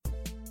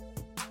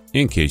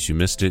In case you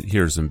missed it,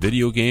 here are some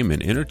video game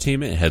and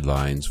entertainment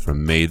headlines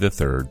from May the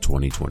 3rd,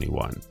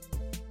 2021.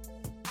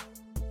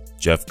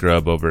 Jeff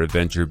Grubb over at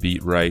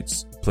VentureBeat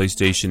writes,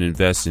 PlayStation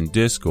invests in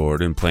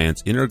Discord and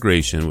plans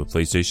integration with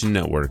PlayStation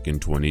Network in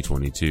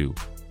 2022.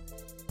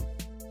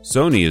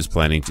 Sony is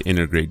planning to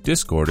integrate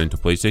Discord into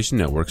PlayStation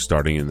Network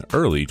starting in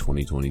early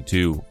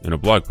 2022. In a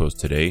blog post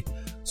today,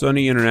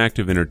 Sony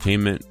Interactive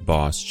Entertainment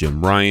boss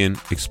Jim Ryan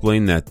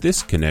explained that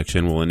this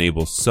connection will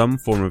enable some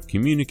form of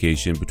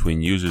communication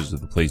between users of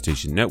the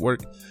PlayStation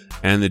Network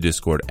and the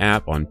Discord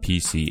app on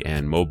PC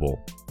and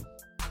mobile.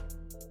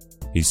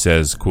 He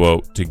says,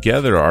 quote,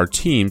 "Together our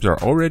teams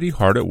are already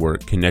hard at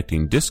work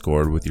connecting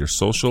Discord with your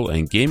social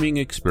and gaming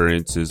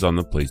experiences on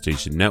the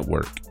PlayStation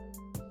Network.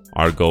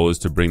 Our goal is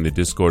to bring the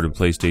Discord and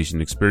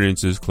PlayStation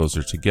experiences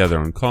closer together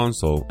on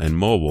console and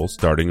mobile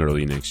starting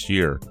early next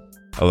year,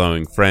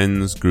 allowing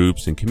friends,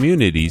 groups, and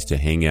communities to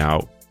hang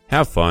out,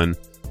 have fun,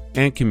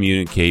 and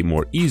communicate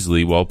more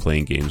easily while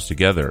playing games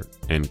together,"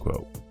 end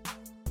quote.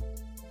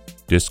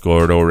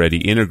 Discord already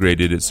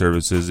integrated its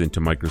services into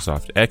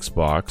Microsoft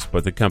Xbox,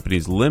 but the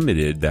company's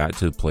limited that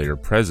to player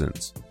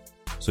presence.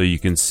 So you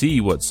can see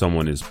what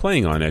someone is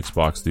playing on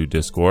Xbox through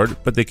Discord,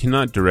 but they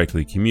cannot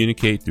directly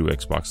communicate through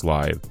Xbox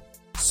Live.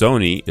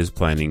 Sony is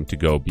planning to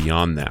go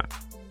beyond that.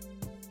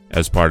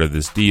 As part of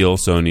this deal,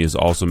 Sony is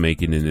also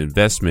making an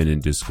investment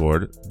in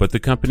Discord, but the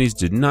companies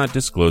did not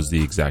disclose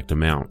the exact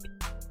amount.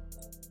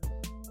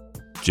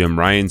 Jim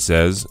Ryan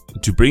says,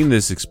 "To bring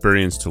this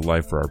experience to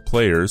life for our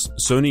players,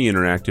 Sony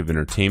Interactive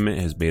Entertainment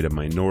has made a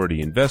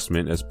minority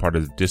investment as part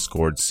of the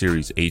Discord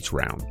Series H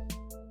round.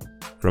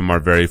 From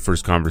our very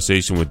first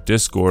conversation with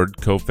Discord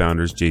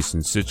co-founders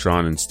Jason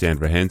Citron and Stan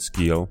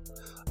Vahenskiel,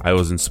 I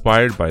was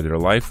inspired by their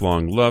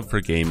lifelong love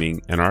for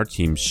gaming and our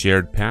team's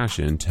shared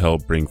passion to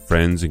help bring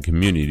friends and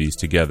communities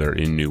together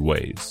in new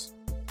ways."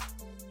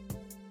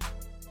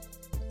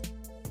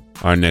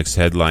 Our next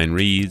headline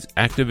reads,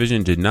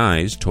 Activision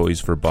denies Toys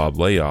for Bob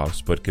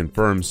layoffs but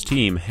confirms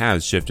team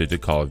has shifted to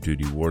Call of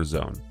Duty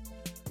Warzone.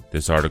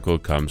 This article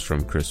comes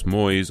from Chris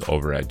Moyes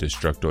over at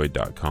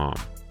Destructoid.com.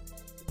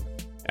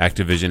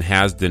 Activision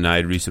has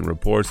denied recent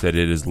reports that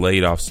it has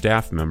laid off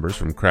staff members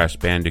from Crash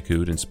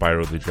Bandicoot and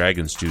Spyro the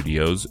Dragon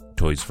Studios,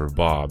 Toys for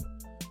Bob.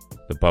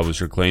 The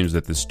publisher claims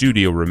that the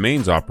studio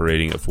remains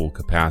operating at full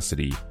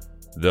capacity,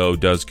 though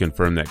does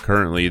confirm that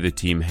currently the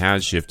team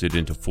has shifted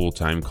into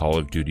full-time Call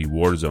of Duty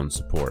Warzone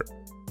support.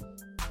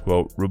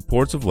 Quote,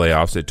 "Reports of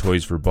layoffs at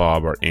Toys for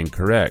Bob are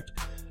incorrect,"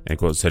 end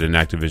quote, said an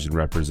Activision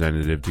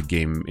representative to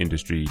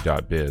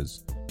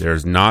GameIndustry.biz. There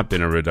has not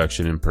been a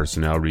reduction in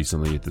personnel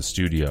recently at the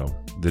studio.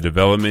 The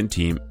development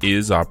team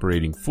is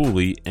operating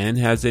fully and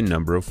has a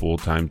number of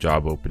full-time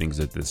job openings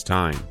at this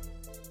time.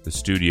 The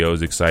studio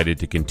is excited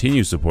to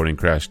continue supporting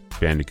Crash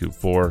Bandicoot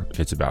 4,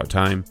 It's About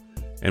Time,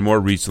 and more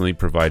recently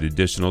provide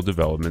additional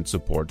development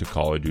support to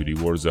Call of Duty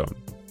Warzone.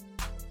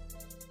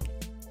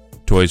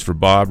 Toys for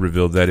Bob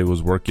revealed that it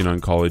was working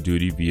on Call of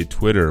Duty via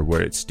Twitter,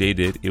 where it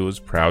stated it was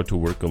proud to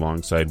work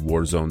alongside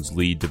Warzone's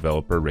lead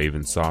developer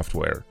Raven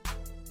Software.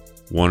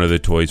 One of the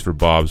Toys for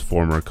Bob's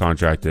former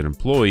contracted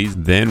employees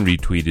then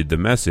retweeted the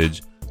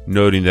message,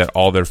 noting that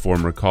all their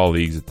former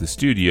colleagues at the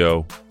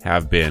studio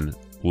have been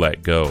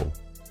let go.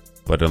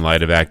 But in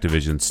light of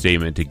Activision's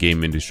statement to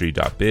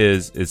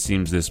GameIndustry.biz, it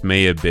seems this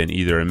may have been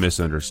either a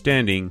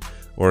misunderstanding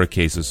or a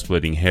case of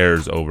splitting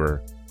hairs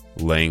over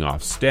laying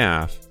off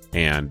staff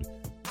and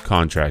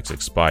contracts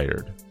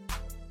expired.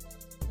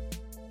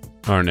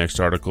 Our next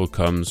article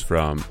comes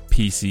from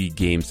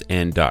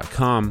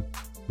PCGamesN.com,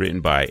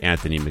 written by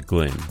Anthony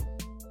McGlynn.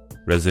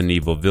 Resident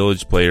Evil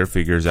Village player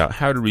figures out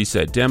how to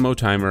reset demo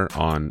timer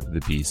on the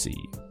PC.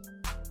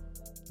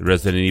 The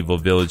Resident Evil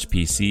Village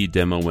PC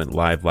demo went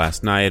live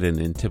last night, and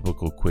in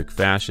typical quick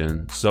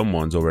fashion,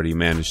 someone's already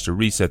managed to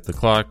reset the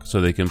clock so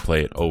they can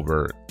play it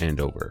over and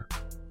over.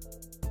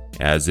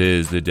 As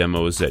is, the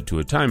demo is set to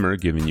a timer,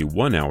 giving you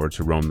 1 hour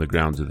to roam the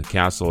grounds of the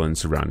castle and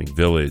surrounding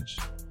village.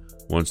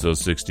 Once those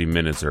 60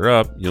 minutes are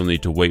up, you'll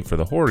need to wait for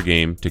the horror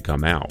game to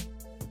come out.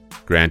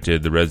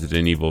 Granted, the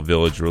Resident Evil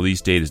Village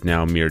release date is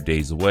now mere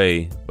days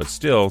away, but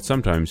still,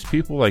 sometimes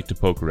people like to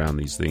poke around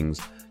these things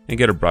and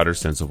get a broader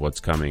sense of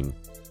what's coming.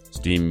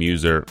 Steam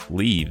user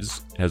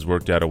Leaves has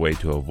worked out a way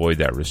to avoid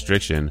that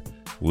restriction,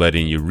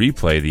 letting you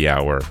replay the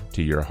hour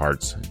to your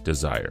heart's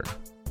desire.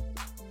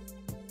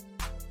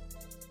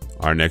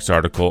 Our next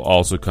article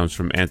also comes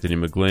from Anthony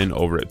McGlynn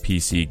over at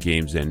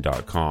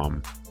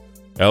PCGamesN.com.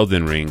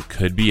 Elden Ring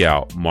could be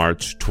out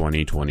March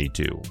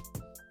 2022.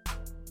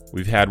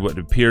 We've had what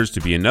appears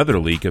to be another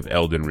leak of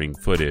Elden Ring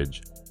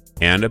footage,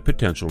 and a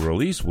potential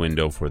release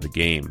window for the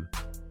game.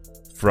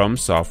 From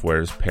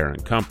Software's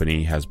parent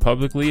company has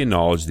publicly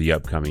acknowledged the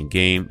upcoming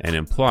game and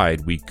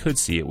implied we could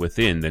see it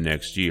within the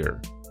next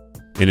year.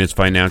 In its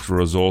financial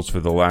results for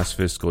the last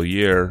fiscal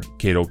year,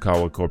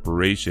 Kadokawa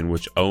Corporation,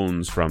 which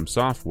owns From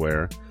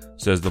Software,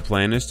 says the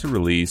plan is to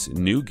release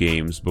new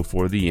games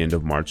before the end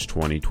of March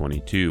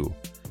 2022.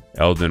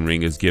 Elden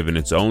Ring is given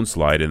its own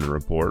slide in the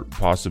report,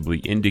 possibly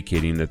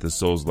indicating that the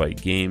Souls-like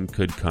game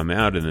could come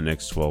out in the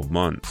next 12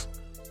 months.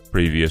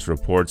 Previous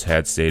reports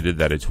had stated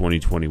that a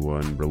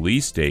 2021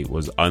 release date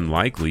was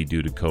unlikely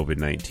due to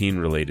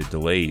COVID-19 related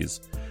delays,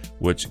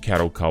 which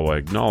Kadokawa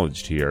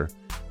acknowledged here,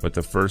 but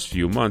the first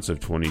few months of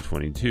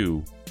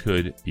 2022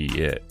 could be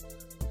it.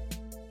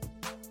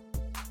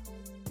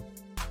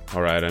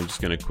 Alright, I'm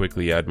just going to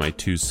quickly add my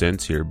 2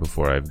 cents here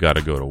before I've got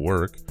to go to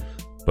work.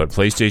 But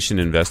PlayStation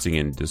investing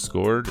in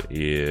Discord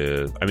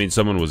is,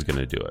 someone was going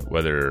to do it.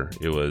 Whether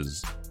it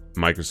was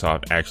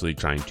Microsoft actually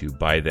trying to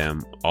buy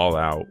them all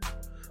out,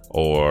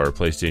 or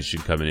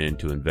PlayStation coming in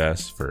to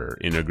invest for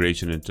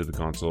integration into the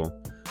console,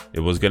 it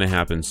was going to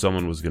happen.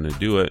 Someone was going to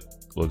do it.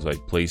 Looks like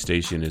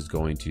PlayStation is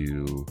going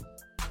to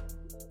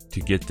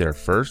get there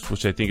first,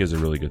 which I think is a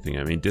really good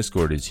thing.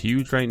 Discord is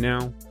huge right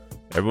now.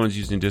 Everyone's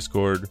using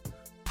Discord.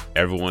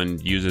 Everyone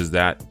uses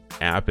that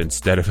app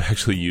instead of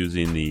actually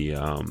using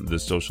the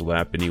social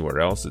app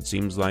anywhere else, it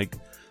seems like.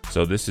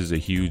 So this is a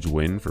huge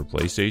win for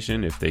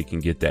PlayStation if they can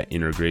get that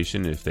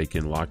integration, if they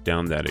can lock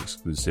down that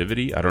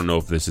exclusivity. I don't know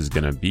if this is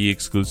going to be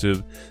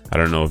exclusive. I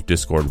don't know if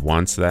Discord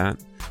wants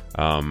that.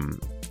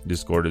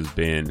 Discord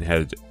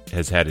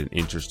has had an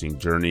interesting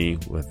journey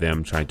with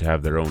them trying to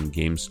have their own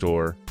game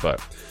store. But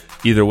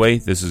either way,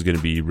 this is going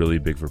to be really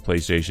big for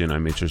PlayStation.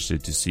 I'm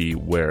interested to see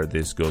where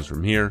this goes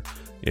from here.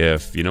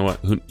 If you know what,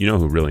 who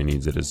really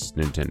needs it is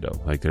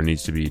Nintendo. Like, there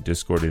needs to be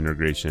Discord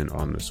integration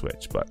on the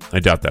Switch, but I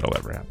doubt that'll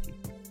ever happen.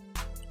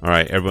 All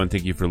right, everyone,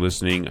 thank you for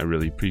listening. I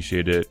really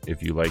appreciate it.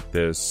 If you like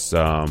this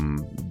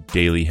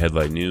daily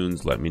headline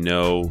news, let me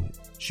know.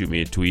 Shoot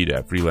me a tweet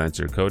at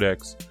Freelancer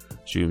Codex.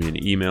 Shoot me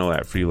an email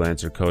at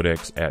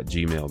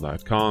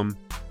freelancercodex@gmail.com.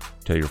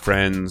 Tell your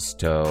friends,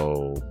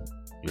 tell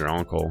your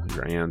uncle,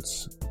 your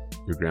aunts,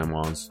 your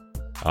grandmas.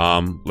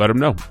 Let them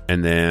know,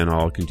 and then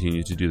I'll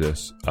continue to do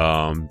this.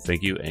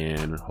 Thank you,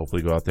 and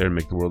hopefully go out there and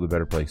make the world a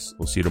better place.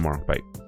 We'll see you tomorrow. Bye.